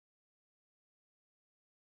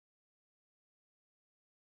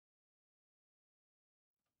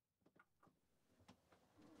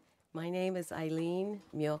My name is Eileen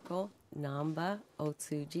Namba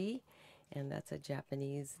Otsuji, and that's a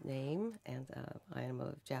Japanese name, and I am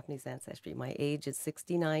of Japanese ancestry. My age is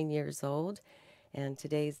 69 years old, and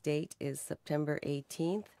today's date is September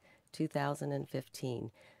 18th,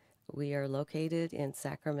 2015. We are located in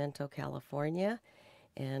Sacramento, California,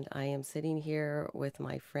 and I am sitting here with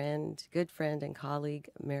my friend, good friend and colleague,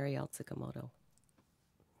 Marielle Tsukamoto.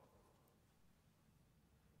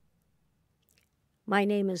 My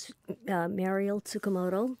name is Marielle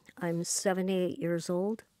Tsukamoto. I'm 78 years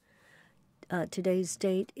old. Today's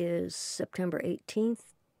date is September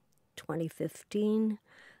 18th, 2015.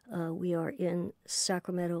 We are in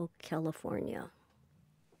Sacramento, California.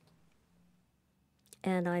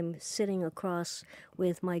 And I'm sitting across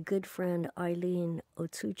with my good friend Eileen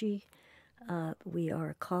Otsuji. We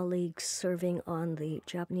are colleagues serving on the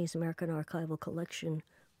Japanese American Archival Collection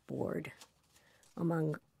Board,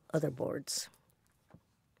 among other boards.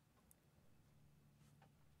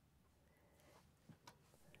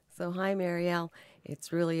 So, hi, Marielle.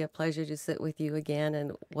 It's really a pleasure to sit with you again.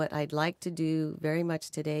 And what I'd like to do very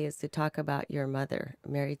much today is to talk about your mother,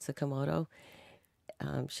 Mary Tsukamoto.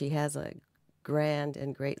 She has a grand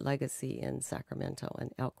and great legacy in Sacramento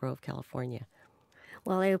and Elk Grove, California.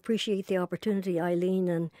 Well, I appreciate the opportunity,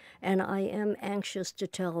 Eileen, and I am anxious to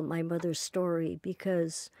tell my mother's story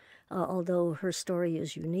because although her story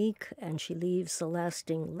is unique and she leaves a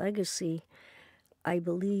lasting legacy, I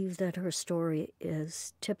believe that her story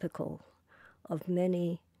is typical of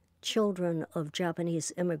many children of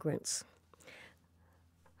Japanese immigrants.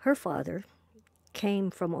 Her father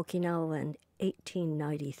came from Okinawa in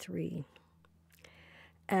 1893,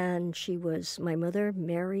 and my mother,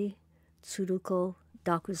 Mary Tsuruko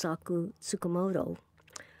Dakuzaku Tsukamoto,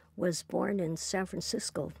 was born in San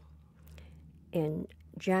Francisco in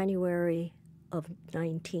January of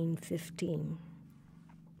 1915.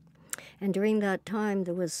 And during that time,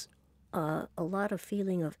 there was a lot of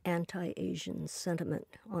feeling of anti-Asian sentiment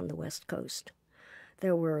on the West Coast.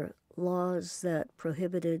 There were laws that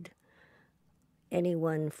prohibited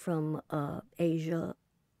anyone from Asia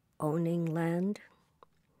owning land,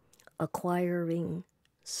 acquiring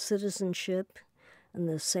citizenship in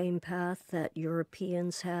the same path that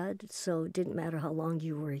Europeans had, so it didn't matter how long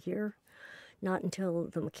you were here. Not until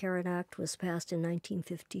the McCarran Act was passed in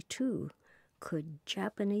 1952 could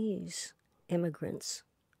Japanese immigrants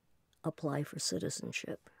apply for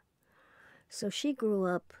citizenship. So she grew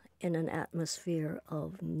up in an atmosphere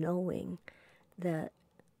of knowing that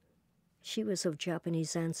she was of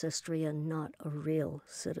Japanese ancestry and not a real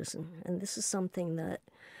citizen. And this is something that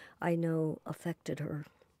I know affected her.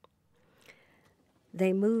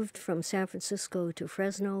 They moved from San Francisco to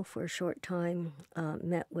Fresno for a short time,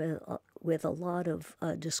 met with a lot of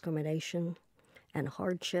discrimination and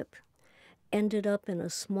hardship, ended up in a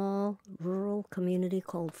small rural community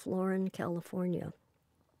called Florin, California.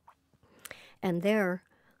 And there,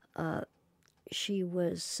 she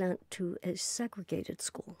was sent to a segregated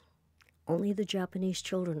school. Only the Japanese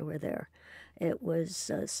children were there. It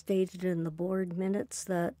was stated in the board minutes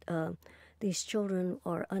that these children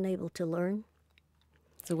are unable to learn.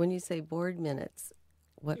 So, when you say board minutes,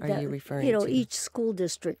 what are you referring to? Each school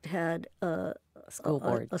district had a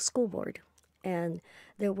school board. And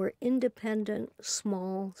there were independent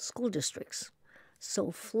small school districts.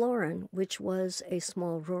 So Florin, which was a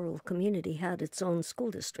small rural community, had its own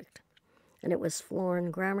school district, and it was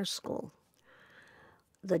Florin Grammar School.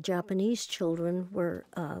 The Japanese children were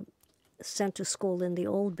sent to school in the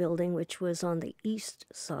old building, which was on the east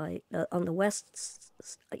side, on the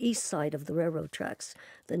east side of the railroad tracks.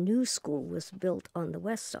 The new school was built on the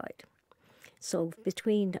west side. So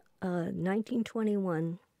between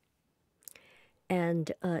 1921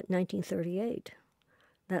 and 1938,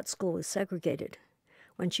 that school was segregated.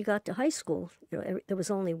 When she got to high school, there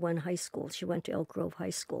was only one high school. She went to Elk Grove High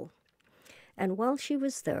School. And while she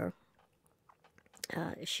was there,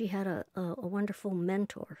 she had a wonderful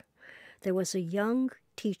mentor. There was a young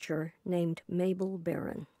teacher named Mabel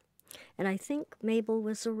Barron. And I think Mabel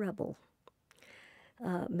was a rebel.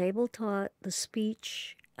 Mabel taught the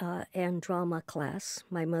speech and drama class.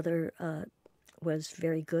 My mother was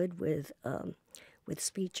very good with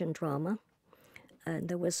speech and drama. And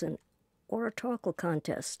there was an oratorical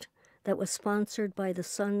contest that was sponsored by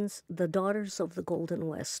the Daughters of the Golden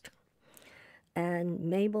West. And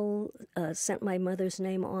Mabel sent my mother's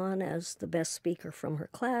name on as the best speaker from her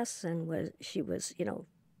class, and she was,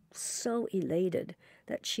 so elated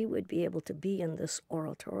that she would be able to be in this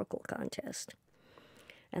oratorical contest.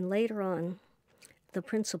 And later on, the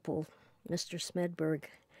principal, Mr. Smedberg,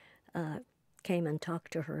 came and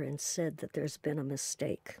talked to her and said that there's been a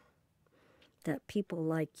mistake. that people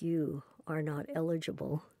like you are not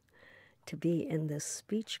eligible to be in this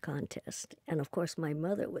speech contest. And of course, my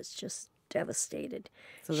mother was just devastated.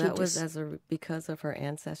 So that was because of her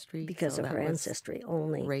ancestry? Because of her ancestry.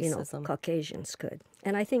 Only, racism. Caucasians could.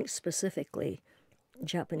 And I think specifically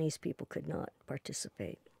Japanese people could not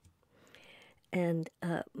participate. And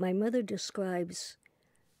my mother describes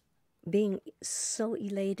being so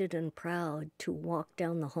elated and proud to walk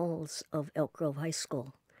down the halls of Elk Grove High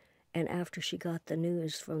School. And after she got the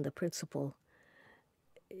news from the principal,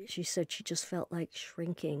 she said she just felt like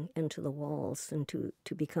shrinking into the walls and to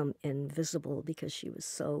become invisible because she was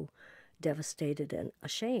so devastated and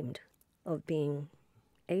ashamed of being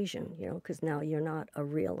Asian, because now you're not a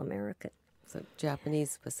real American. So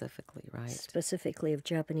Japanese specifically, right? Specifically of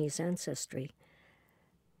Japanese ancestry.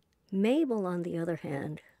 Mabel, on the other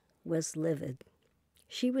hand, was livid.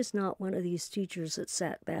 She was not one of these teachers that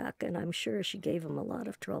sat back, and I'm sure she gave him a lot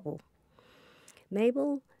of trouble.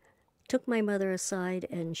 Mabel took my mother aside,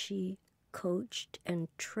 and she coached and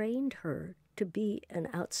trained her to be an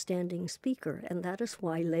outstanding speaker, and that is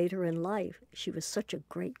why later in life she was such a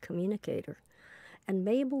great communicator. And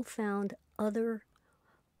Mabel found other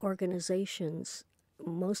organizations,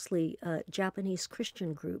 mostly Japanese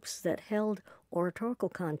Christian groups, that held oratorical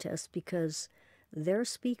contests because their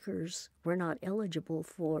speakers were not eligible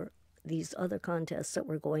for these other contests that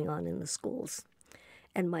were going on in the schools.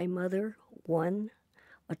 And my mother won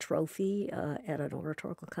a trophy at an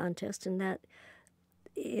oratorical contest, and that,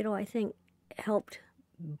 I think helped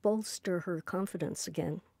bolster her confidence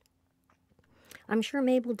again. I'm sure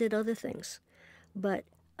Mabel did other things, but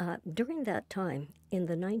during that time, in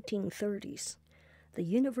the 1930s, the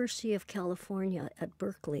University of California at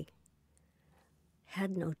Berkeley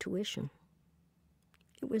had no tuition.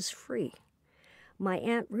 It was free. My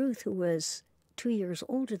Aunt Ruth, who was 2 years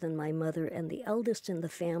older than my mother and the eldest in the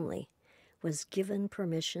family, was given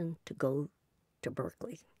permission to go to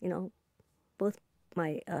Berkeley. Both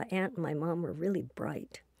my aunt and my mom were really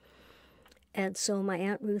bright. And so my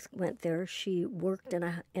Aunt Ruth went there. She worked in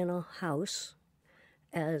a house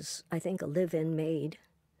as, I think, a live-in maid,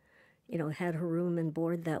 had her room and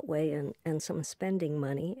board that way and some spending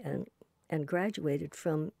money, and graduated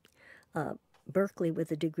from Berkeley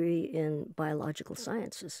with a degree in biological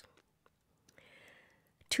sciences.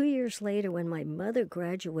 2 years later, when my mother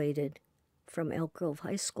graduated from Elk Grove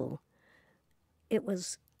High School, it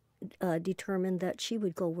was determined that she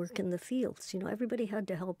would go work in the fields. Everybody had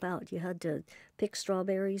to help out. You had to pick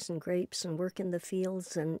strawberries and grapes and work in the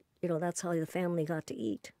fields, and, that's how the family got to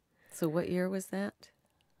eat. So what year was that?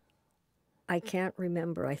 I can't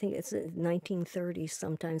remember. I think it's 1930s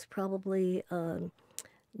sometimes, probably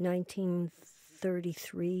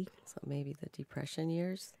 1933. So maybe the Depression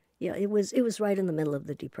years? Yeah, it was right in the middle of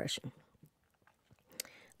the Depression.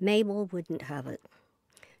 Mabel wouldn't have it.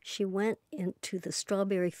 She went into the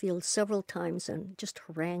strawberry field several times and just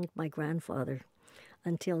harangued my grandfather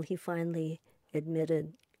until he finally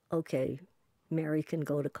admitted, okay, Mary can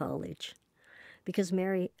go to college. Because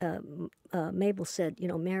Mabel said,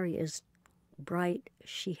 Mary is bright,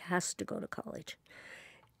 she has to go to college.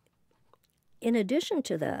 In addition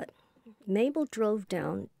to that, Mabel drove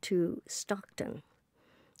down to Stockton,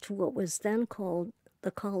 to what was then called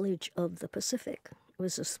the College of the Pacific. It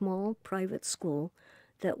was a small private school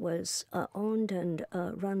that was owned and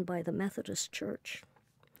run by the Methodist Church.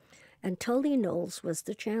 And Tully Knowles was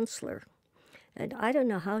the chancellor. And I don't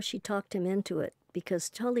know how she talked him into it, because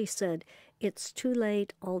Tully said, it's too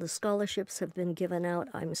late, all the scholarships have been given out,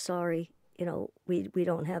 I'm sorry, we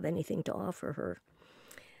don't have anything to offer her.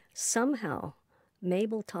 Somehow,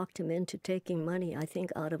 Mabel talked him into taking money, I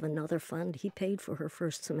think, out of another fund. He paid for her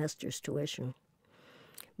first semester's tuition.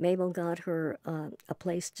 Mabel got her a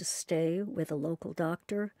place to stay with a local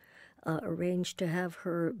doctor, arranged to have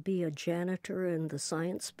her be a janitor in the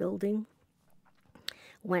science building,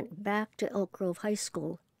 went back to Elk Grove High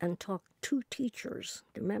School and talked to teachers.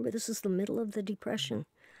 Remember, this is the middle of the Depression,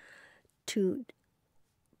 to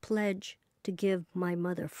pledge to give my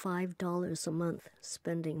mother $5 a month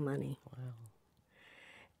spending money. Wow.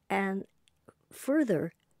 And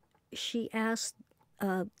further, she asked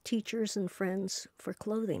teachers and friends for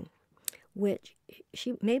clothing, which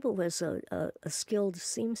Mabel was a skilled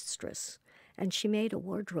seamstress, and she made a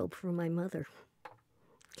wardrobe for my mother.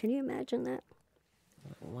 Can you imagine that?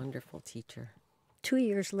 What a wonderful teacher. 2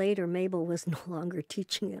 years later, Mabel was no longer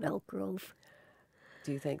teaching at Elk Grove.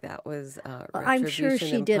 Do you think that was retribution I'm sure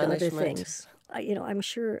she and did punishment? other things. I'm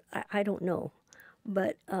sure, I don't know.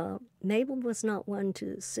 But Mabel was not one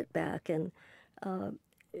to sit back. And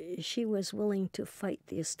she was willing to fight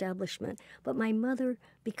the establishment. But my mother,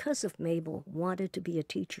 because of Mabel, wanted to be a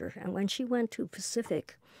teacher. And when she went to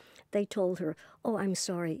Pacific, they told her, "Oh, I'm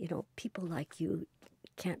sorry, people like you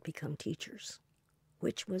can't become teachers,"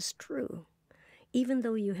 which was true. Even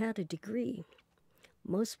though you had a degree,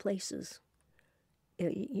 most places,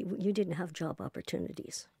 you didn't have job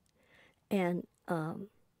opportunities. And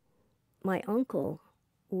my uncle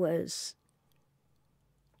was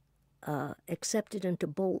accepted into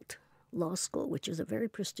Bolt Law School, which is a very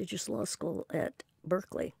prestigious law school at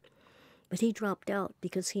Berkeley. But he dropped out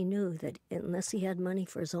because he knew that unless he had money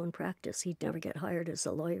for his own practice, he'd never get hired as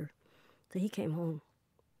a lawyer. So he came home.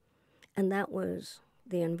 And that was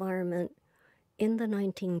the environment in the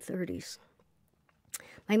 1930s.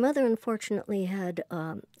 My mother, unfortunately, had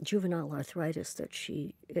juvenile arthritis that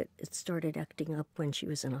it started acting up when she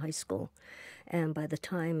was in high school. And by the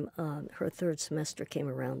time her third semester came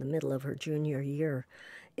around, the middle of her junior year,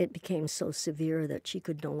 it became so severe that she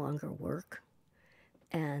could no longer work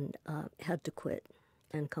and had to quit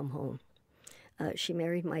and come home. She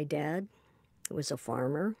married my dad, who was a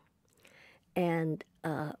farmer, and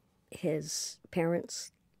his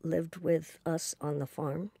parents lived with us on the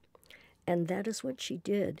farm. And that is what she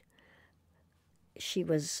did. She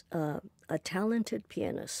was a talented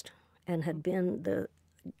pianist and had been the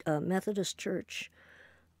Methodist Church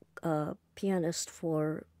pianist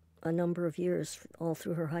for a number of years, all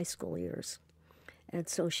through her high school years. And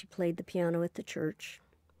so she played the piano at the church.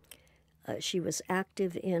 She was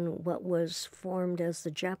active in what was formed as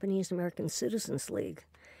the Japanese American Citizens League,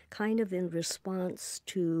 kind of in response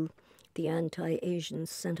to the anti-Asian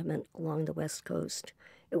sentiment along the West Coast.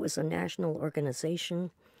 It was a national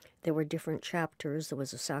organization. There were different chapters. There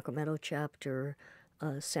was a Sacramento chapter,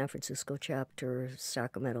 a San Francisco chapter,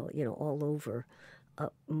 Sacramento, all over,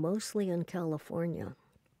 mostly in California.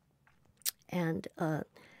 And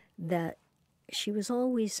that she was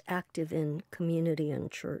always active in community and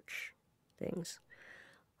church things.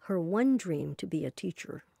 Her one dream, to be a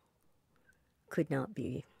teacher, could not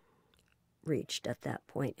be reached at that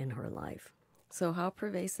point in her life. So how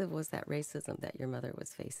pervasive was that racism that your mother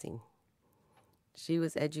was facing? She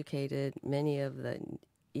was educated. Many of the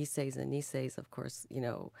Issei and Nisseis, of course,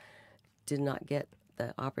 did not get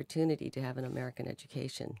the opportunity to have an American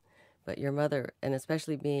education. But your mother, and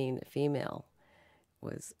especially being female,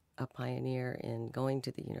 was a pioneer in going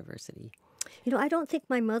to the university. I don't think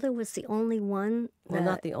my mother was the only one. Well,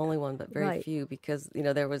 not the only one, but very right. few, because,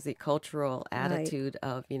 there was the cultural attitude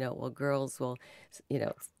of, well, girls will,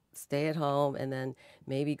 stay at home and then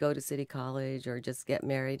maybe go to city college or just get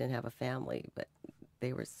married and have a family, but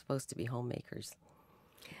they were supposed to be homemakers.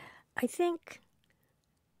 I think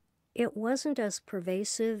it wasn't as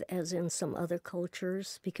pervasive as in some other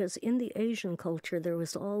cultures, because in the Asian culture there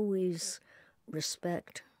was always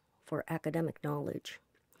respect for academic knowledge.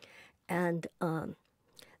 And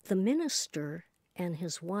the minister and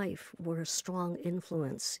his wife were a strong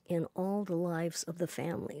influence in all the lives of the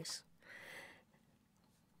families.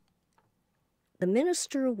 The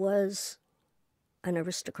minister was an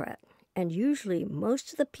aristocrat, and usually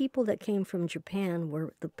most of the people that came from Japan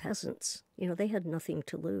were the peasants. They had nothing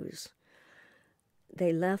to lose.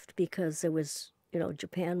 They left because there was,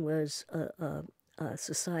 Japan was a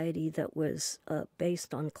society that was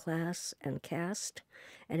based on class and caste,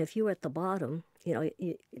 and if you were at the bottom,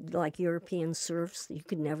 like European serfs, you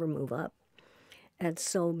could never move up. And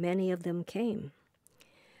so many of them came.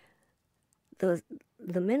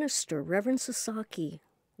 The minister, Reverend Sasaki,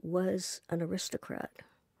 was an aristocrat,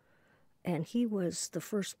 and he was the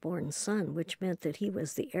firstborn son, which meant that he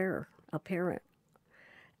was the heir apparent.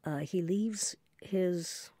 He leaves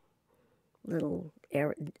his little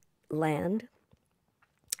land.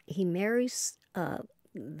 He marries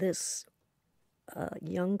this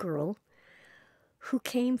young girl who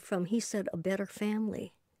came from, he said, a better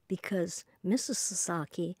family, because Mrs.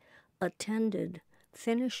 Sasaki attended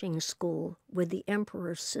finishing school with the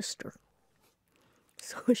emperor's sister.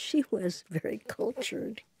 So she was very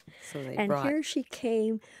cultured. Here she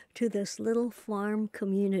came to this little farm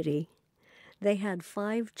community. They had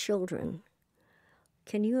 5 children.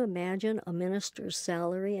 Can you imagine a minister's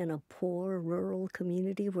salary in a poor rural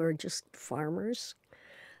community where just farmers?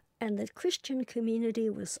 And the Christian community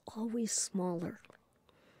was always smaller.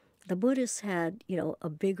 The Buddhists had, a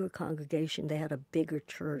bigger congregation. They had a bigger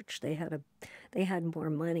church. They had more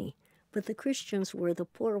money. But the Christians were the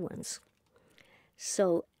poor ones.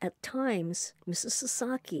 So at times, Mrs.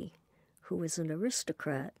 Sasaki, who was an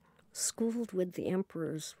aristocrat, schooled with the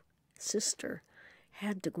emperor's sister,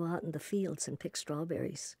 had to go out in the fields and pick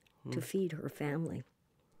strawberries to feed her family.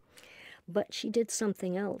 But she did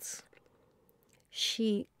something else.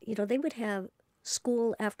 they would have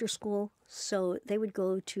school after school, so they would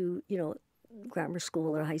go to, grammar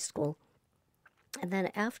school or high school. And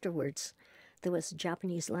then afterwards, there was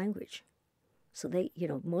Japanese language. So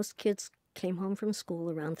most kids came home from school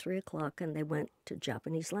around 3 o'clock and they went to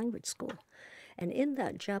Japanese language school. And in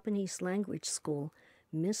that Japanese language school,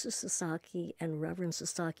 Mrs. Sasaki and Reverend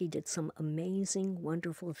Sasaki did some amazing,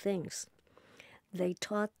 wonderful things. They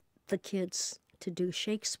taught the kids to do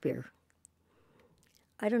Shakespeare.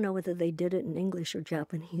 I don't know whether they did it in English or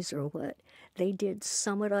Japanese or what. They did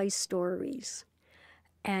samurai stories.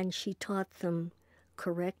 And she taught them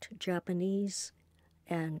correct Japanese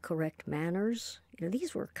and correct manners.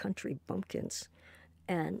 These were country bumpkins.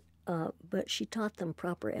 But she taught them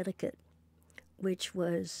proper etiquette, which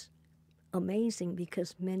was amazing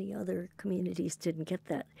because many other communities didn't get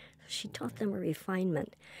that. She taught them a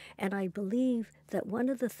refinement. And I believe that one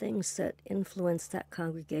of the things that influenced that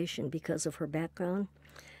congregation because of her background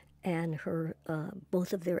and her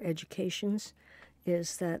both of their educations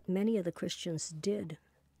is that many of the Christians did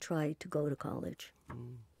try to go to college.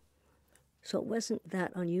 So it wasn't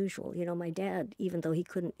that unusual. My dad, even though he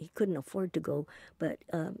couldn't afford to go, but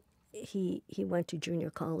he went to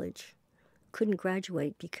junior college. Couldn't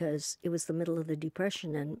graduate because it was the middle of the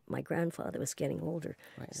Depression and my grandfather was getting older,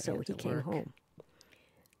 right, so he came home.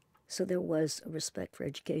 So there was a respect for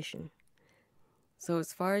education. So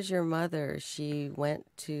as far as your mother, she went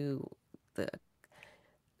to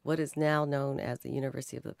what is now known as the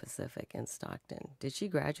University of the Pacific in Stockton. Did she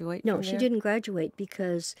graduate No, from she there? didn't graduate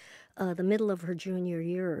because the middle of her junior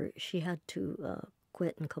year, she had to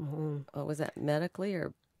quit and come home. Oh, was that medically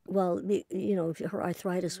or? Well, her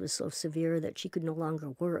arthritis was so severe that she could no longer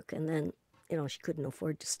work, and then, she couldn't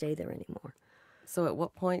afford to stay there anymore. So at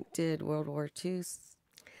what point did World War II?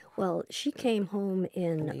 Well, she came home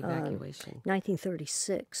in evacuation.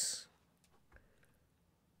 1936,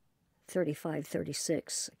 35,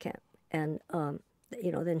 36, and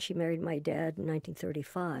then she married my dad in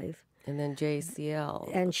 1935. And then JCL.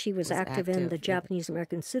 And she was active in the Japanese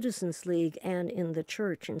American Citizens League and in the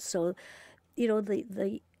church, and so,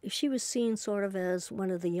 she was seen sort of as one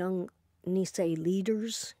of the young Nisei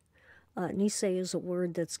leaders. Nisei is a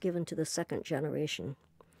word that's given to the second generation.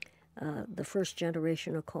 The first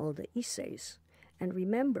generation are called the Iseis. And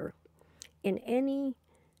remember, in any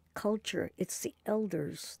culture, it's the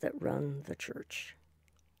elders that run the church.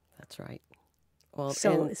 That's right. Well,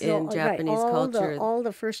 so in Japanese culture, all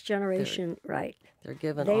the first generation, they're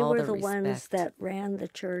given they all were the the ones respect. that ran the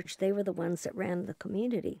church. They were the ones that ran the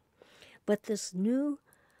community. But this new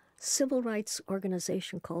civil rights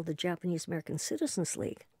organization called the Japanese American Citizens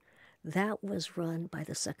League, that was run by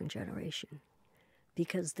the second generation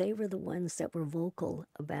because they were the ones that were vocal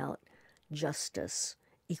about justice,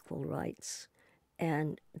 equal rights.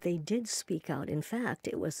 And they did speak out. In fact,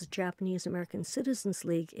 it was the Japanese American Citizens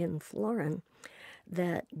League in Florin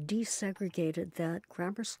that desegregated that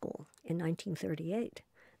grammar school in 1938.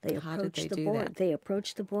 They approached the board. They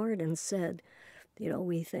approached the board and said,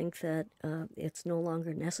 we think that it's no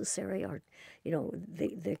longer necessary, or,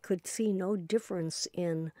 they could see no difference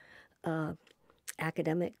in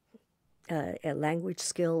academic language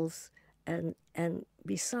skills. And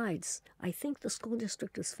besides, I think the school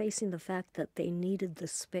district was facing the fact that they needed the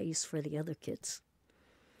space for the other kids.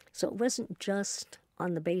 So it wasn't just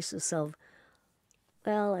on the basis of,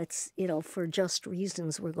 well, it's, for just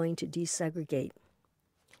reasons we're going to desegregate.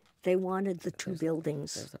 They wanted the two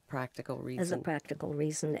buildings. There's a practical reason. As a practical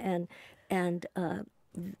reason. And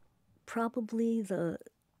probably the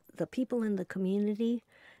people in the community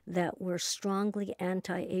that were strongly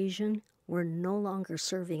anti-Asian were no longer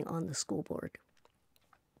serving on the school board.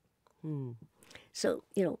 So,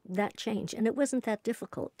 that changed. And it wasn't that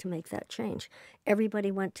difficult to make that change.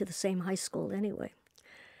 Everybody went to the same high school anyway.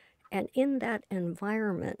 And in that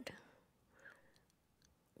environment,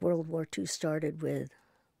 World War II started with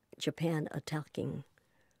Japan attacking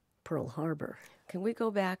Pearl Harbor. Can we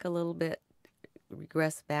go back a little bit,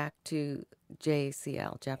 regress back to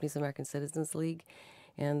JCL, Japanese American Citizens League,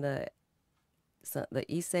 and the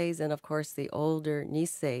Iseis and, of course, the older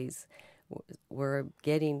Niseis were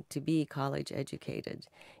getting to be college educated.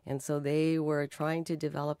 And so they were trying to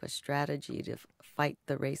develop a strategy to fight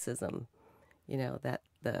the racism, that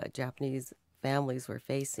the Japanese families were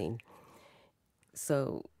facing.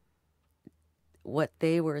 So what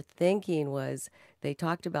they were thinking was they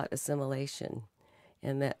talked about assimilation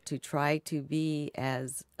and that to try to be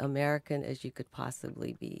as American as you could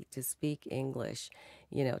possibly be, to speak English,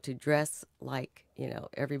 to dress like,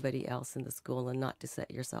 everybody else in the school and not to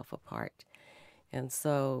set yourself apart. And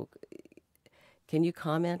so can you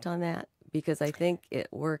comment on that? Because I think it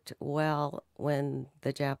worked well when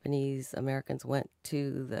the Japanese Americans went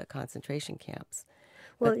to the concentration camps.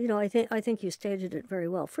 Well, I think you stated it very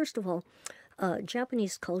well. First of all,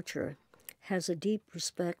 Japanese culture has a deep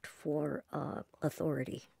respect for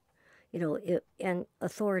authority. And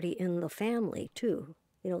authority in the family too.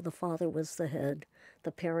 The father was the head,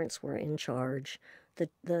 the parents were in charge.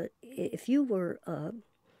 If you were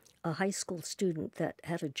a high school student that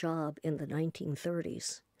had a job in the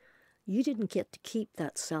 1930s, you didn't get to keep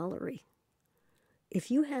that salary.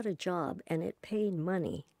 If you had a job and it paid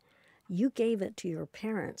money, you gave it to your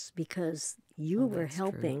parents because you were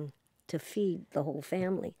helping to feed the whole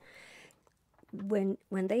family. When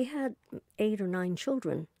they had 8 or 9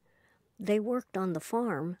 children, they worked on the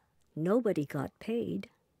farm. Nobody got paid.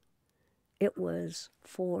 It was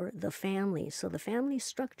for the family. So the family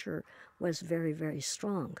structure was very, very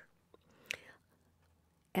strong.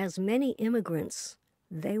 As many immigrants,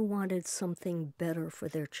 they wanted something better for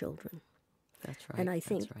their children. That's right. And I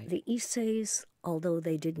think the Issei's, although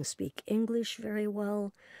they didn't speak English very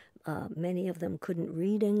well, many of them couldn't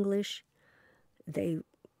read English, they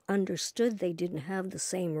understood they didn't have the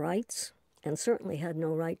same rights and certainly had no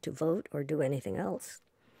right to vote or do anything else.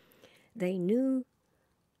 They knew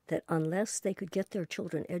that unless they could get their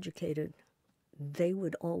children educated, they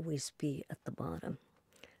would always be at the bottom.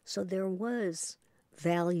 So there was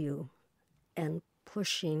value and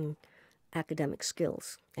pushing academic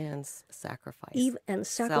skills. And sacrifice. And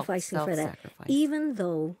sacrificing for that. Even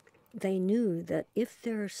though they knew that if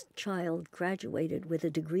their child graduated with a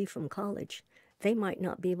degree from college, they might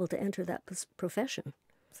not be able to enter that profession.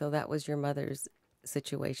 So that was your mother's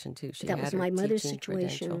situation too. That was my mother's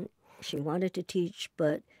situation. She wanted to teach,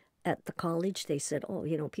 but at the college they said,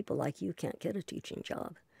 people like you can't get a teaching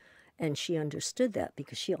job. And she understood that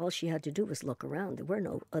because all she had to do was look around. There were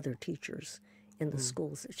no other teachers in the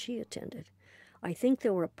schools that she attended. I think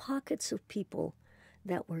there were pockets of people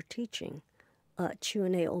that were teaching.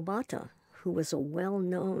 Chiune Obata, who was a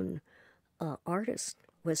well-known artist,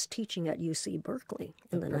 was teaching at UC Berkeley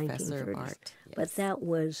in the 1930s. Of art, yes. But that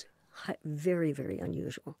was very, very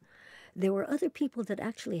unusual. There were other people that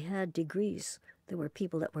actually had degrees. There were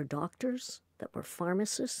people that were doctors, that were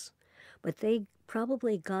pharmacists, but they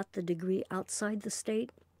probably got the degree outside the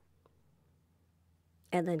state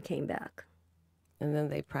and then came back. And then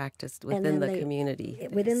they practiced within the community.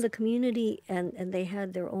 Within the community, and they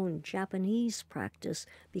had their own Japanese practice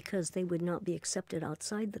because they would not be accepted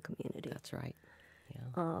outside the community. That's right.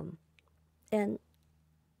 Yeah. And,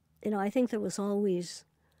 I think there was always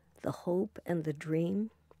the hope and the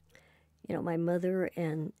dream. My mother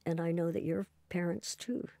and I know that your parents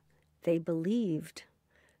too, they believed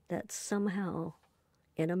that somehow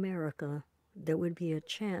in America there would be a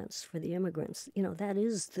chance for the immigrants. That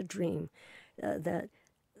is the dream, that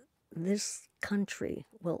this country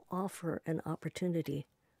will offer an opportunity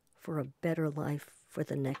for a better life for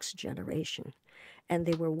the next generation. And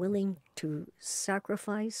they were willing to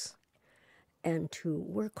sacrifice and to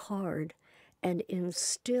work hard and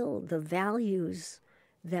instill the values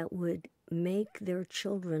that would make their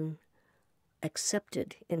children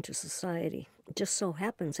accepted into society. It just so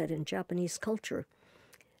happens that in Japanese culture,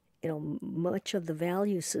 much of the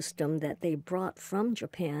value system that they brought from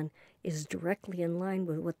Japan is directly in line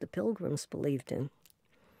with what the Pilgrims believed in.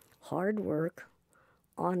 Hard work,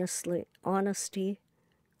 honesty,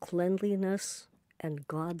 cleanliness, and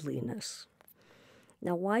godliness.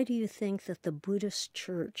 Now, why do you think that the Buddhist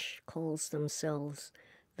Church calls themselves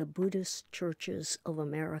the Buddhist Churches of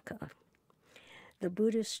America? The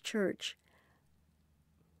Buddhist Church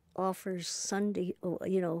offers Sunday,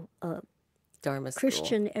 Dharma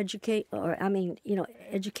Christian education,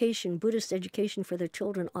 Buddhist education for their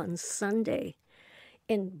children on Sunday.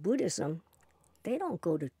 In Buddhism, they don't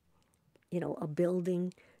go to, a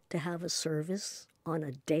building to have a service on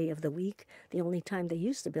a day of the week. The only time they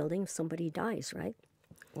use the building if somebody dies, right?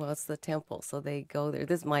 Well, it's the temple, so they go there.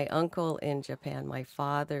 This is my uncle in Japan. My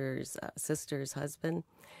father's sister's husband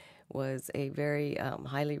was a very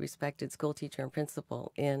highly respected school teacher and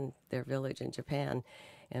principal in their village in Japan.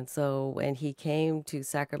 And so when he came to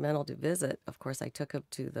Sacramento to visit, of course, I took him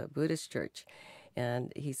to the Buddhist church.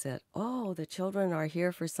 And he said, the children are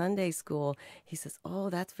here for Sunday school. He says,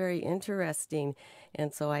 that's very interesting.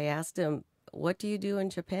 And so I asked him, what do you do in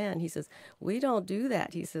Japan? He says, we don't do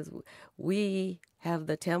that. He says, we have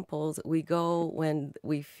the temples. We go when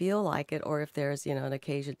we feel like it or if there's, an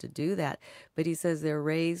occasion to do that. But he says they're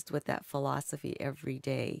raised with that philosophy every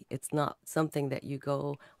day. It's not something that you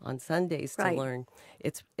go on Sundays to learn.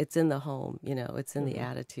 It's in the home, it's in the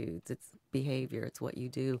attitudes, it's behavior, it's what you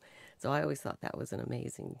do. So I always thought that was an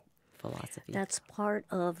amazing philosophy. That's part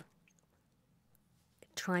of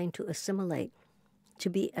trying to assimilate, to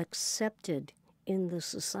be accepted in the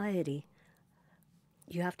society,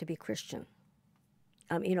 you have to be Christian.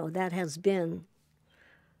 That has been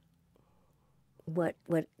what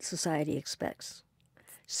society expects.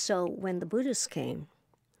 So when the Buddhists came,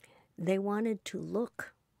 they wanted to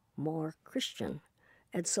look more Christian.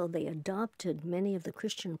 And so they adopted many of the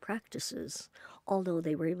Christian practices, although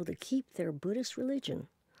they were able to keep their Buddhist religion.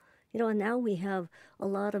 And now we have a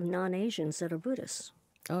lot of non-Asians that are Buddhists.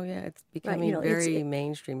 Oh, yeah, it's becoming very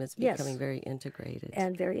mainstream. It's becoming very integrated.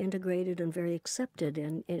 And very integrated and very accepted.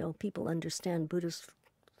 And, people understand Buddhist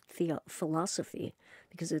philosophy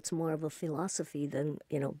because it's more of a philosophy than,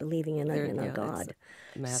 believing in a God.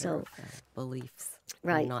 It's a matter of beliefs,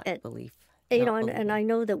 right? Not belief. And I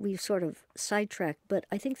know that we've sort of sidetracked, but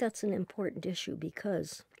I think that's an important issue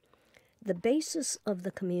because the basis of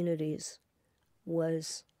the communities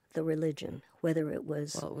was the religion, whether it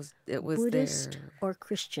was Buddhist or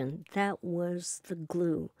Christian. That was the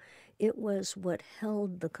glue. It was what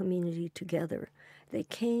held the community together. They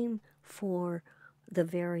came for the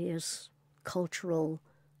various cultural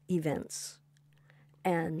events.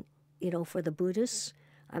 And, for the Buddhists,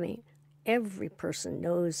 every person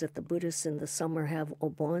knows that the Buddhists in the summer have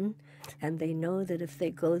Obon, and they know that if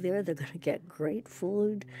they go there, they're going to get great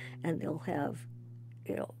food, and they'll have,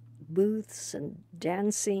 booths and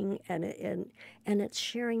dancing, and it's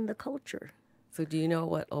sharing the culture. So do you know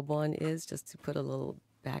what Obon is, just to put a little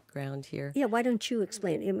background here? Yeah, why don't you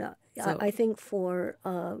explain? I think for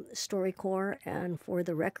StoryCorps and for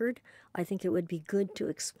the record, I think it would be good to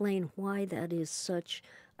explain why that is such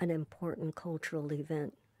an important cultural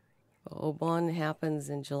event. Obon happens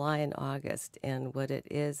in July and August, and what it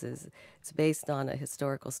is it's based on a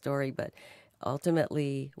historical story, but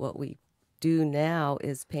ultimately what we do now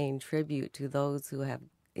is paying tribute to those who have,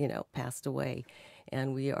 passed away.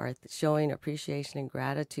 And we are showing appreciation and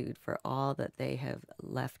gratitude for all that they have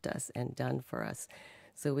left us and done for us.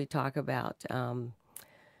 So we talk about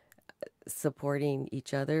supporting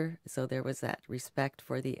each other. So there was that respect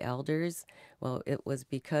for the elders. Well, it was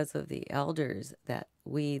because of the elders that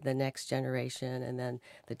we, the next generation, and then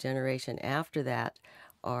the generation after that,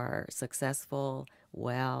 are successful,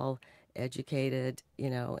 well, educated,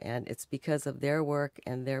 and it's because of their work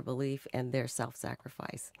and their belief and their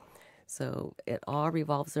self-sacrifice. So it all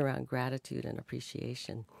revolves around gratitude and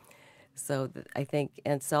appreciation. So I think,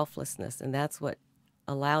 and selflessness, and that's what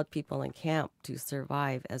allowed people in camp to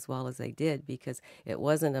survive as well as they did, because it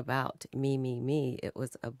wasn't about me, me, me. It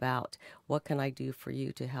was about what can I do for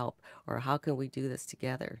you to help, or how can we do this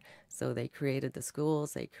together? So they created the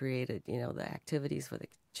schools, they created, the activities for the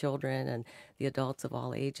children and the adults of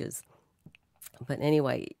all ages. But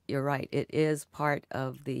anyway, you're right. It is part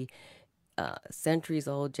of the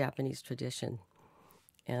centuries-old Japanese tradition.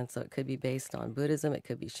 And so it could be based on Buddhism, it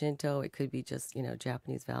could be Shinto, it could be just,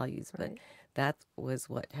 Japanese values. Right. But that was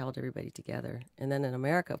what held everybody together. And then in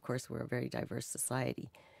America, of course, we're a very diverse society.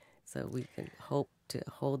 So we can hope to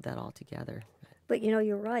hold that all together. But,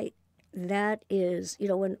 you're right. That is,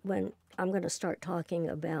 when I'm going to start talking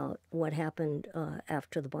about what happened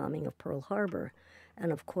after the bombing of Pearl Harbor.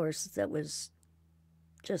 And, of course, that was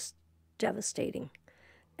just devastating.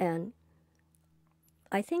 And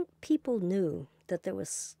I think people knew that there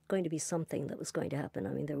was going to be something that was going to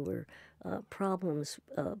happen. There were problems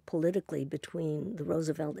politically between the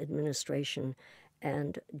Roosevelt administration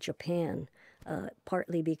and Japan,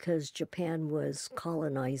 partly because Japan was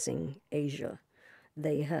colonizing Asia.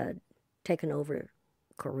 They had taken over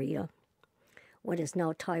Korea. What is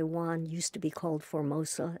now Taiwan used to be called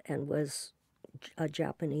Formosa and was a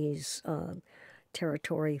Japanese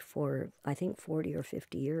territory for, I think, 40 or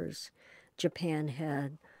 50 years. Japan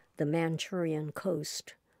had the Manchurian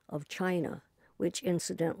coast of China, which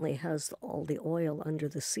incidentally has all the oil under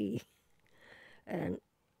the sea. And,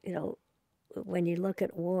 when you look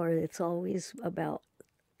at war, it's always about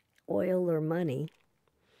oil or money.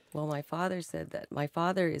 Well, my father said that. My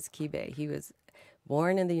father is Kibe. He was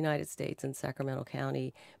born in the United States in Sacramento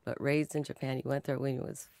County, but raised in Japan. He went there when he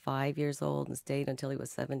was 5 years old and stayed until he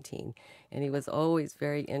was 17. And he was always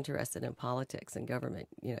very interested in politics and government,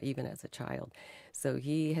 even as a child. So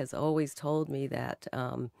he has always told me that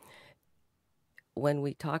when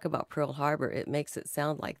we talk about Pearl Harbor, it makes it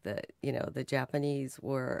sound like the Japanese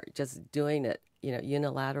were just doing it,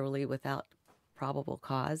 unilaterally without probable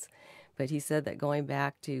cause. But he said that going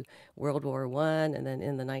back to World War I and then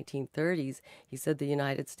in the 1930s, he said the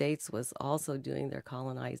United States was also doing their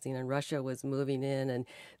colonizing and Russia was moving in, and,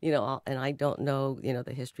 and I don't know,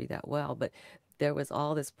 the history that well, but there was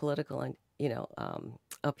all this political and,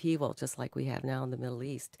 upheaval just like we have now in the Middle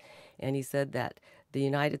East. And he said that the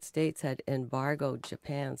United States had embargoed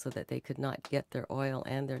Japan so that they could not get their oil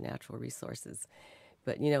and their natural resources.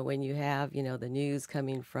 But, when you have, the news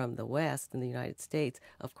coming from the West in the United States,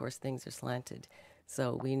 of course, things are slanted.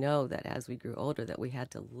 So we know that as we grew older that we had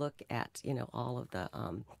to look at, all of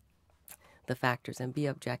the factors and be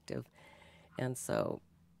objective. And so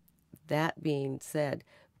that being said,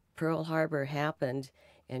 Pearl Harbor happened,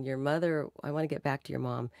 and your mother, I want to get back to your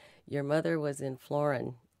mom. Your mother was in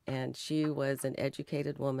Florin, and she was an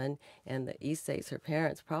educated woman, and the Issei's, her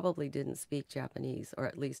parents, probably didn't speak Japanese, or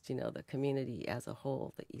at least, the community as a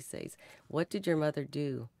whole, the Issei's. What did your mother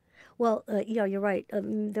do? Well, yeah, you're right.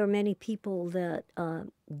 There are many people that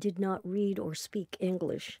did not read or speak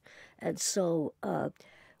English. And so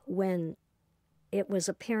when it was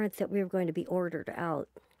apparent that we were going to be ordered out,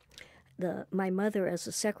 my mother, as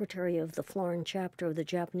the secretary of the Florin chapter of the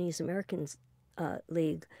Japanese Americans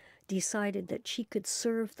League, decided that she could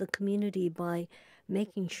serve the community by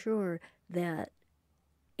making sure that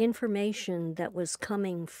information that was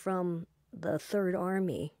coming from the Third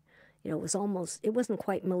Army, it wasn't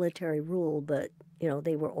quite military rule, but,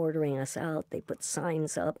 they were ordering us out. They put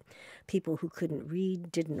signs up. People who couldn't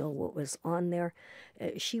read, didn't know what was on there.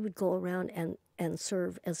 She would go around and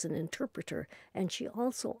serve as an interpreter. And she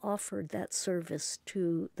also offered that service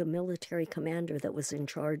to the military commander that was in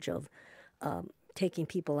charge of taking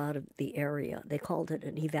people out of the area. They called it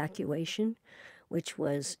an evacuation, which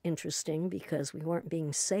was interesting because we weren't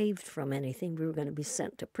being saved from anything. We were going to be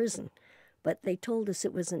sent to prison. But they told us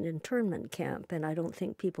it was an internment camp, and I don't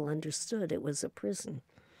think people understood it was a prison.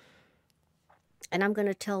 And I'm going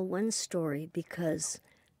to tell one story because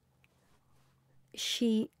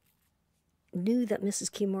she knew that Mrs.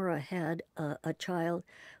 Kimura had a child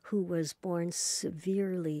who was born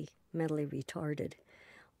severely mentally retarded,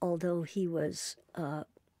 although he was,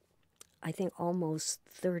 I think, almost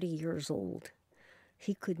 30 years old.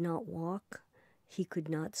 He could not walk. He could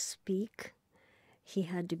not speak. He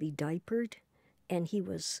had to be diapered, and he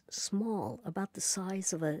was small, about the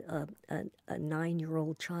size of a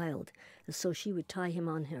 9-year-old child. And so she would tie him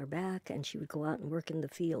on her back, and she would go out and work in the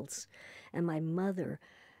fields. And my mother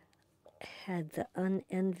had the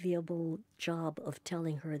unenviable job of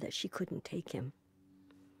telling her that she couldn't take him.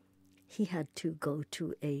 He had to go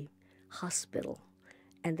to a hospital,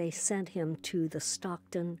 and they sent him to the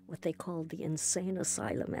Stockton, what they called the insane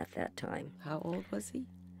asylum at that time. How old was he?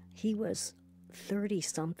 He was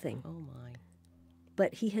 30-something. Oh, my.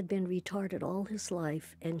 But he had been retarded all his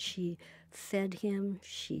life, and she fed him,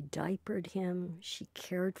 she diapered him, she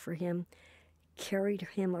cared for him, carried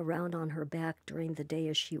him around on her back during the day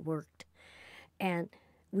as she worked. And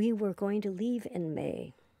we were going to leave in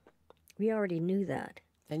May. We already knew that.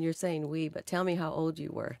 And you're saying we, but tell me how old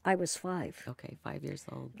you were. I was 5. Okay, 5 years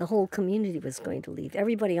old. The whole community was going to leave.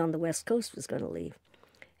 Everybody on the West Coast was going to leave.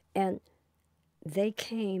 And they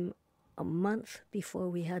came a month before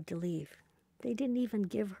we had to leave. They didn't even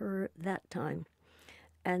give her that time.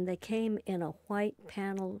 And they came in a white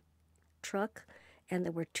panel truck, and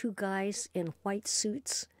there were 2 guys in white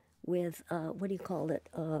suits with, what do you call it?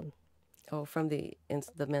 From the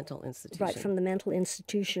mental institution. Right, from the mental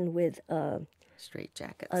institution with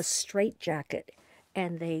straitjackets. A straitjacket.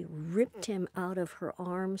 And they ripped him out of her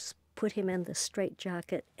arms, put him in the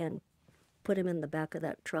straitjacket, and put him in the back of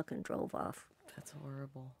that truck and drove off. That's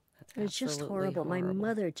horrible. It was just horrible. My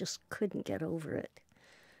mother just couldn't get over it.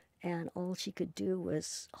 And all she could do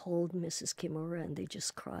was hold Mrs. Kimura, and they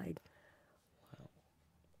just cried. Wow.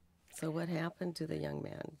 So what happened to the young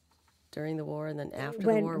man during the war and then after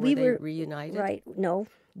When the war? Were they reunited? Right. No.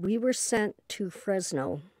 We were sent to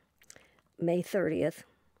Fresno May 30th,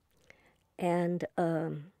 and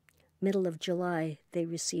middle of July, they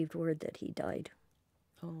received word that he died.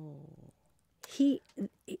 Oh.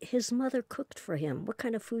 His mother cooked for him. What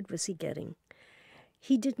kind of food was he getting?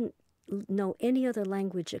 He didn't know any other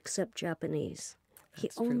language except Japanese. He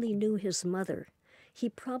only knew his mother. He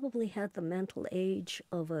probably had the mental age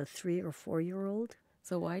of a 3 or 4-year-old.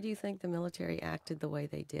 So why do you think the military acted the way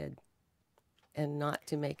they did and not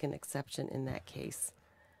to make an exception in that case?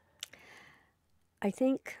 I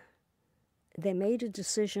think they made a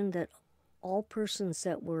decision that all persons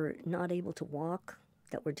that were not able to walk,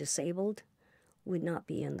 that were disabled, would not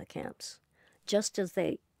be in the camps. Just as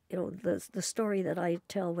they, the story that I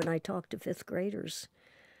tell when I talk to 5th graders,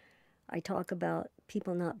 I talk about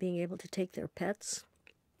people not being able to take their pets.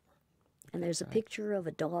 And there's a picture of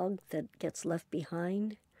a dog that gets left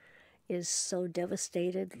behind, is so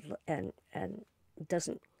devastated and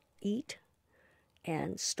doesn't eat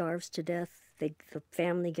and starves to death. The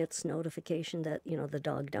family gets notification that, the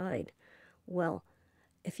dog died. Well,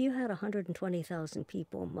 if you had 120,000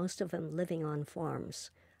 people, most of them living on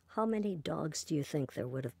farms, how many dogs do you think there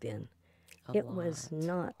would have been? It was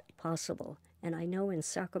not possible. And I know in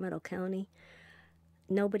Sacramento County,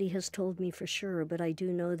 nobody has told me for sure, but I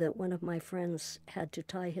do know that one of my friends had to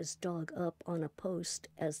tie his dog up on a post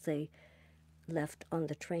as they left on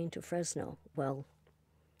the train to Fresno. Well,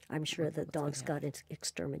 I'm sure the dogs got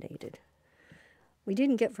exterminated. We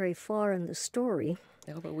didn't get very far in the story.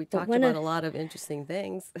 No, but we talked about a lot of interesting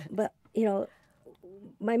things. But, you know,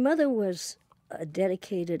 my mother was a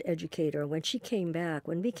dedicated educator. When we came back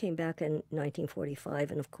in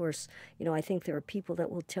 1945, and of course, you know, I think there are people that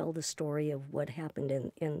will tell the story of what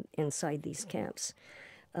happened inside these camps.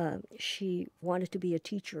 She wanted to be a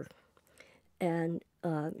teacher, and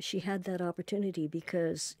she had that opportunity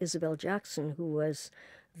because Isabel Jackson, who was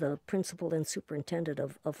the principal and superintendent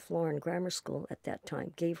of Florin Grammar School at that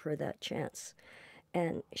time, gave her that chance.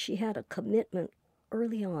 And she had a commitment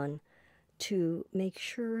early on to make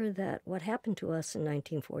sure that what happened to us in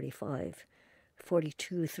 1945,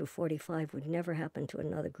 42 through 45, would never happen to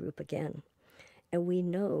another group again. And we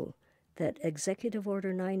know that Executive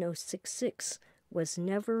Order 9066 was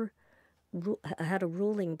never had a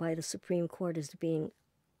ruling by the Supreme Court as being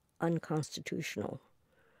unconstitutional.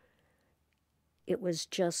 It was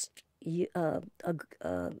just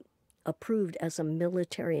approved as a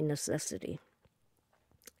military necessity.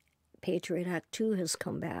 Patriot Act 2 has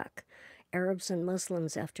come back. Arabs and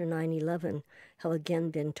Muslims after 9/11 have again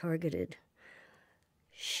been targeted.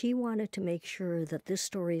 She wanted to make sure that this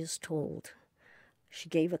story is told. She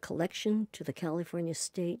gave a collection to the California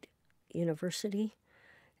State University,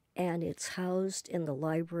 and it's housed in the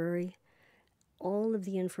library. All of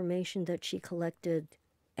the information that she collected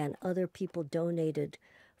and other people donated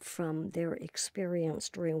from their experience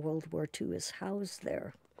during World War II is housed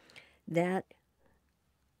there. That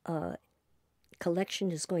collection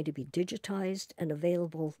is going to be digitized and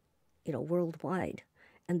available, you know, worldwide.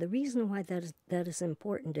 And the reason why that is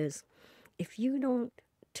important is if you don't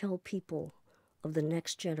tell people of the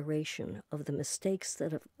next generation, of the mistakes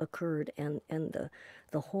that have occurred and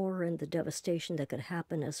the horror and the devastation that could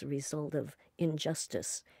happen as a result of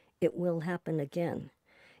injustice, it will happen again.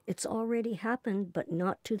 It's already happened, but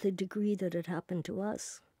not to the degree that it happened to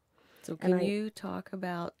us. So can you talk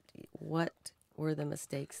about what were the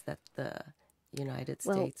mistakes that the United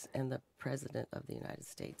States and the President of the United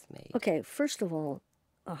States made? Okay, first of all,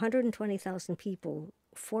 120,000 people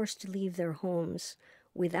forced to leave their homes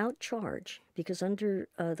without charge, because under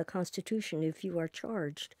the Constitution, if you are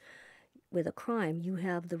charged with a crime, you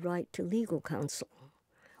have the right to legal counsel.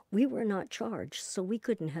 We were not charged, so we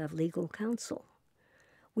couldn't have legal counsel.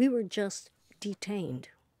 We were just detained,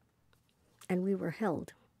 and we were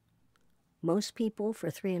held. Most people for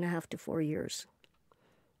 3.5 to 4 years.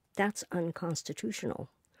 That's unconstitutional,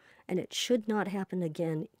 and it should not happen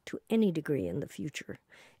again to any degree in the future.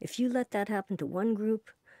 If you let that happen to one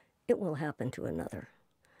group, it will happen to another.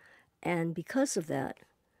 And because of that,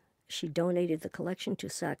 she donated the collection to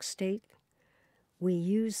Sac State. We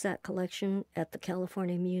use that collection at the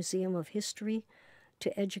California Museum of History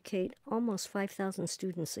to educate almost 5,000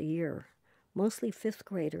 students a year, mostly fifth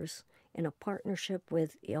graders, in a partnership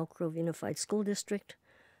with the Elk Grove Unified School District,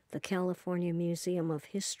 the California Museum of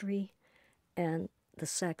History, and the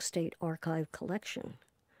Sac State Archive collection.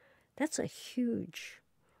 That's a huge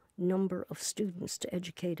number of students to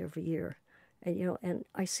educate every year. And, you know, and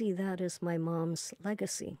I see that as my mom's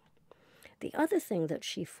legacy. The other thing that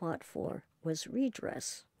she fought for was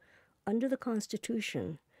redress. Under the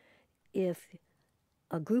Constitution, if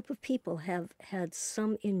a group of people have had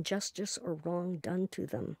some injustice or wrong done to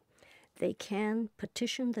them, they can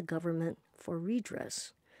petition the government for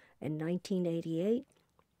redress. In 1988,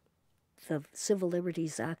 the Civil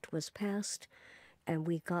Liberties Act was passed, and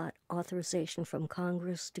we got authorization from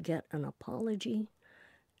Congress to get an apology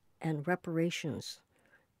and reparations.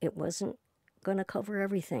 It wasn't going to cover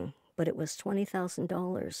everything, but it was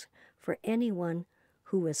 $20,000 for anyone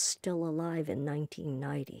who was still alive in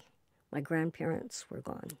 1990. My grandparents were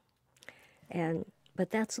gone.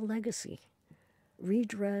 But that's a legacy.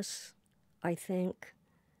 Redress, I think,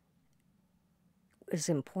 is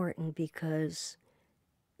important because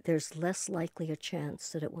there's less likely a chance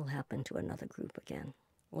that it will happen to another group again.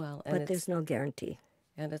 But there's no guarantee.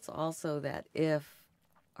 And it's also that if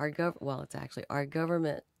our our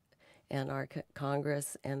government and our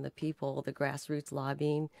Congress and the people, the grassroots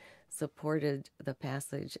lobbying, supported the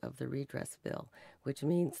passage of the redress bill, which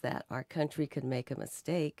means that our country can make a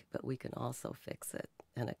mistake, but we can also fix it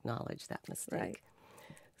and acknowledge that mistake. Right.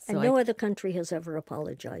 So and no other country has ever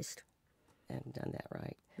apologized. And done that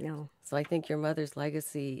right. No. So I think your mother's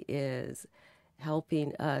legacy is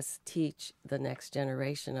helping us teach the next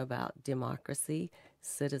generation about democracy,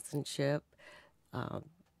 citizenship,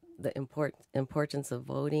 the importance of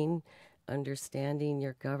voting, understanding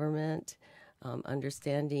your government,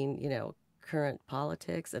 understanding, current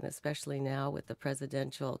politics, and especially now with the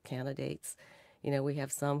presidential candidates. We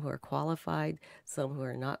have some who are qualified, some who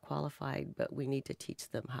are not qualified, but we need to teach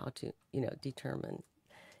them how to, determine,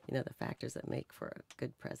 the factors that make for a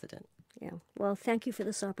good president. Yeah. Well, thank you for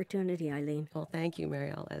this opportunity, Eileen. Well, thank you,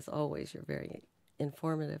 Marielle. As always, you're very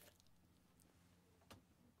informative.